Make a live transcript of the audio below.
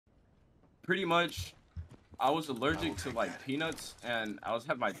pretty much, I was allergic to like peanuts, and I was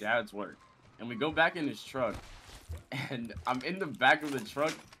at my dad's work, and we go back in his truck, and I'm in the back of the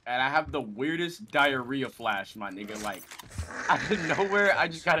truck, and I have the weirdest diarrhea flash, my nigga. Like, out of nowhere, I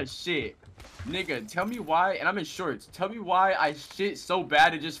just got a shit. Nigga, tell me why, and I'm in shorts. Tell me why I shit so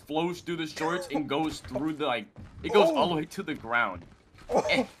bad it just flows through the shorts and goes through the, like, it goes all the way to the ground.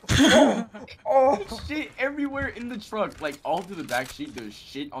 And shit everywhere in the truck, like all through the back seat. There's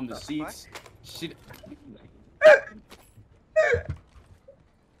shit on the seats. Shit. How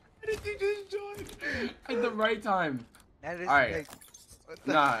did you just join at the right time? Alright.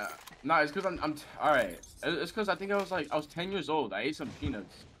 Nah, it's cause I'm alright. It's cause I think I was 10 years old. I ate some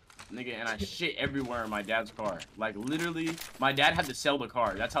peanuts. Nigga, and I shit everywhere in my dad's car. Like, literally, my dad had to sell the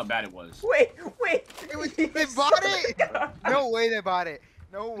car. That's how bad it was. Wait! They bought it? No way they bought it.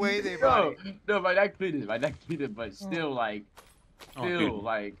 No way they bought it. No, my dad cleaned it, but still, like,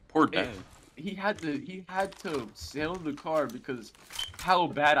 like, poor dad. He had to sell the car because how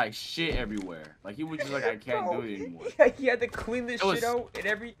bad I shit everywhere. Like, he was just like, I can't do it anymore. He had to clean this shit out and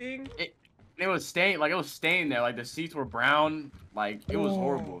everything? It was stained, like, it was stained there. Like, the seats were brown. Like, it was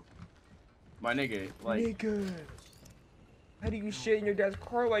horrible. My nigga, like... Nigga. How do you shit in your dad's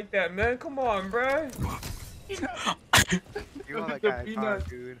car like that, man? Come on, bruh. You want that guy's car,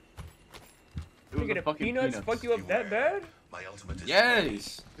 dude. Nigga, the peanuts fuck you up that bad?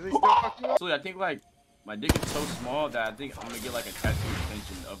 Yes! Do they still fuck you up? So I think, like, my dick is so small that I think I'm gonna get, like, a tattoo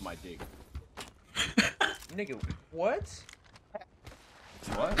extension of my dick. Nigga, what?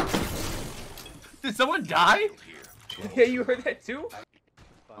 What? Did someone die? Yeah, you heard that too?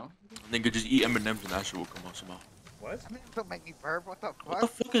 Huh? Nigga, just eat M&M's and that shit will come out somehow. What? Don't make me burp. What the fuck? What the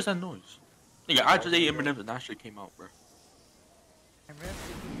fuck is that noise? Nigga, I just ate M&M's and that shit came out, bro.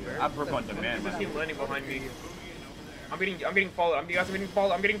 I burp on demand, I man. see Lenny behind me. I'm getting followed. I'm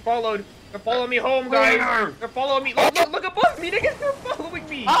getting followed. They're following me home, guys. They're following me. Look above me, niggas. They're following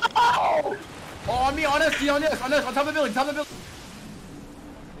me. Oh, on me, on us, on top of the building,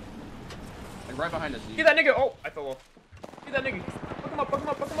 Like right behind us. Get that nigga. Oh, I fell off. Get that nigga. Fuck him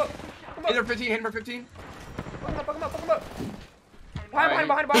up. Hit her 15, hit her 15. Fuck him up.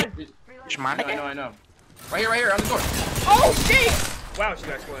 Behind. I know. Right here, on the door. Oh, shit. Wow, she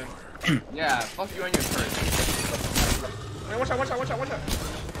got slammed. Yeah, fuck you on your first. Watch out.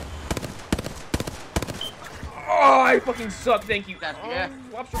 Oh, I fucking suck, thank you.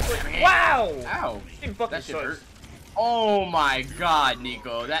 Wow! Ow. Fucking fucking That shit sucks. hurt. Oh my god,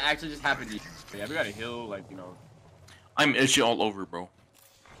 Nico. That actually just happened to you. Yeah, we gotta heal, like, you know. I'm itchy all over, bro.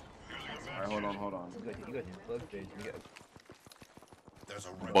 Alright, hold on. You got the bug beds.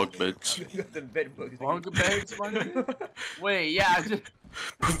 Bug beds. You got the bed bugs. Bug beds, my nigga? Wait, yeah, I just...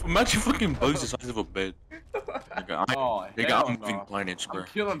 Imagine fucking bugs the size of a bed. Nigga, I'm moving planets, bro. I'm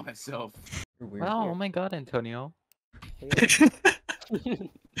killing myself. Wow, oh my god, Antonio.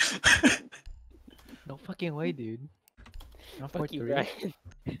 No fucking way, dude. Not Fuck you, 4-3. Brian.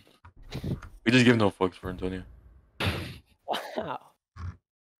 We just give no fucks for Antonio. Wow.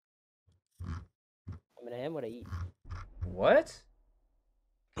 I mean, I am what I eat. What?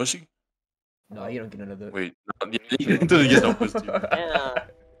 Pussy? No, you don't get none of that. Wait, no, he doesn't get no pussy. Yeah.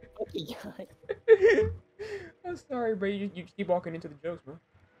 Fucking god. I'm sorry, bro. You keep walking into the jokes, bro.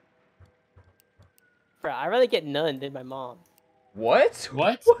 Bro, I'd rather get none than my mom. What?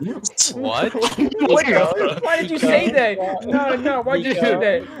 What? What? Why did you say that? No. Why'd you say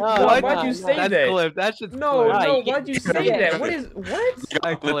that? No, why'd you say That's that? clip. That shit's No, clip. why'd you say that? What is what?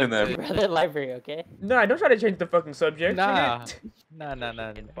 I'm clipping that. Brother library, okay? Nah, don't try to change the fucking subject. Nah. Nigga.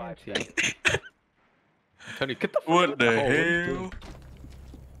 Nah. Antonio, get the fuck What out the hole, hell?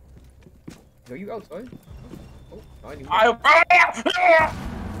 Yo, you outside? Oh, I knew. I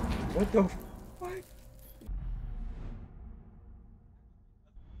What the fuck?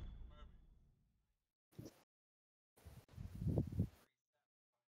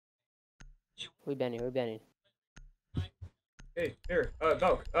 We banning. Hey, here,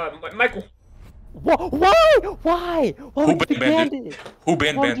 Michael. Why? Who banned Bandit? Who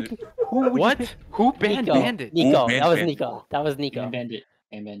banned Bandit? What? Who banned Nico. Bandit? Nico. Who banned That was Bandit? Nico. That was Nico. Bandit.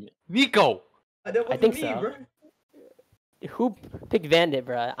 Nico! That wasn't think me, so. bro. Who picked Bandit,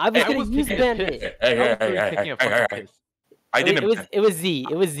 bro? I was I gonna was use picking a Bandit. piss. Hey, I was really picking a fucking piss. I didn't. It was Z.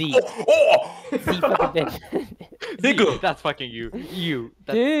 It was Z. Oh! Z fucking Bandit. Nigga! That's fucking you. Dude.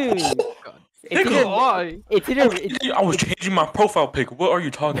 God. Nigga! It's either I was changing my profile pic. What are you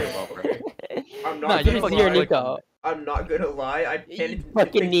talking about, bro? I'm Nah, not you gonna fucking lie. you're Nico. I'm not gonna lie. I pinned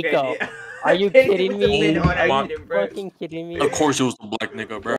Fucking Big Nico. Bandit. Are you I pinned kidding with the me? pin on Come on. accident, bro. Fucking kidding me? Of course it was the black nigga, bro.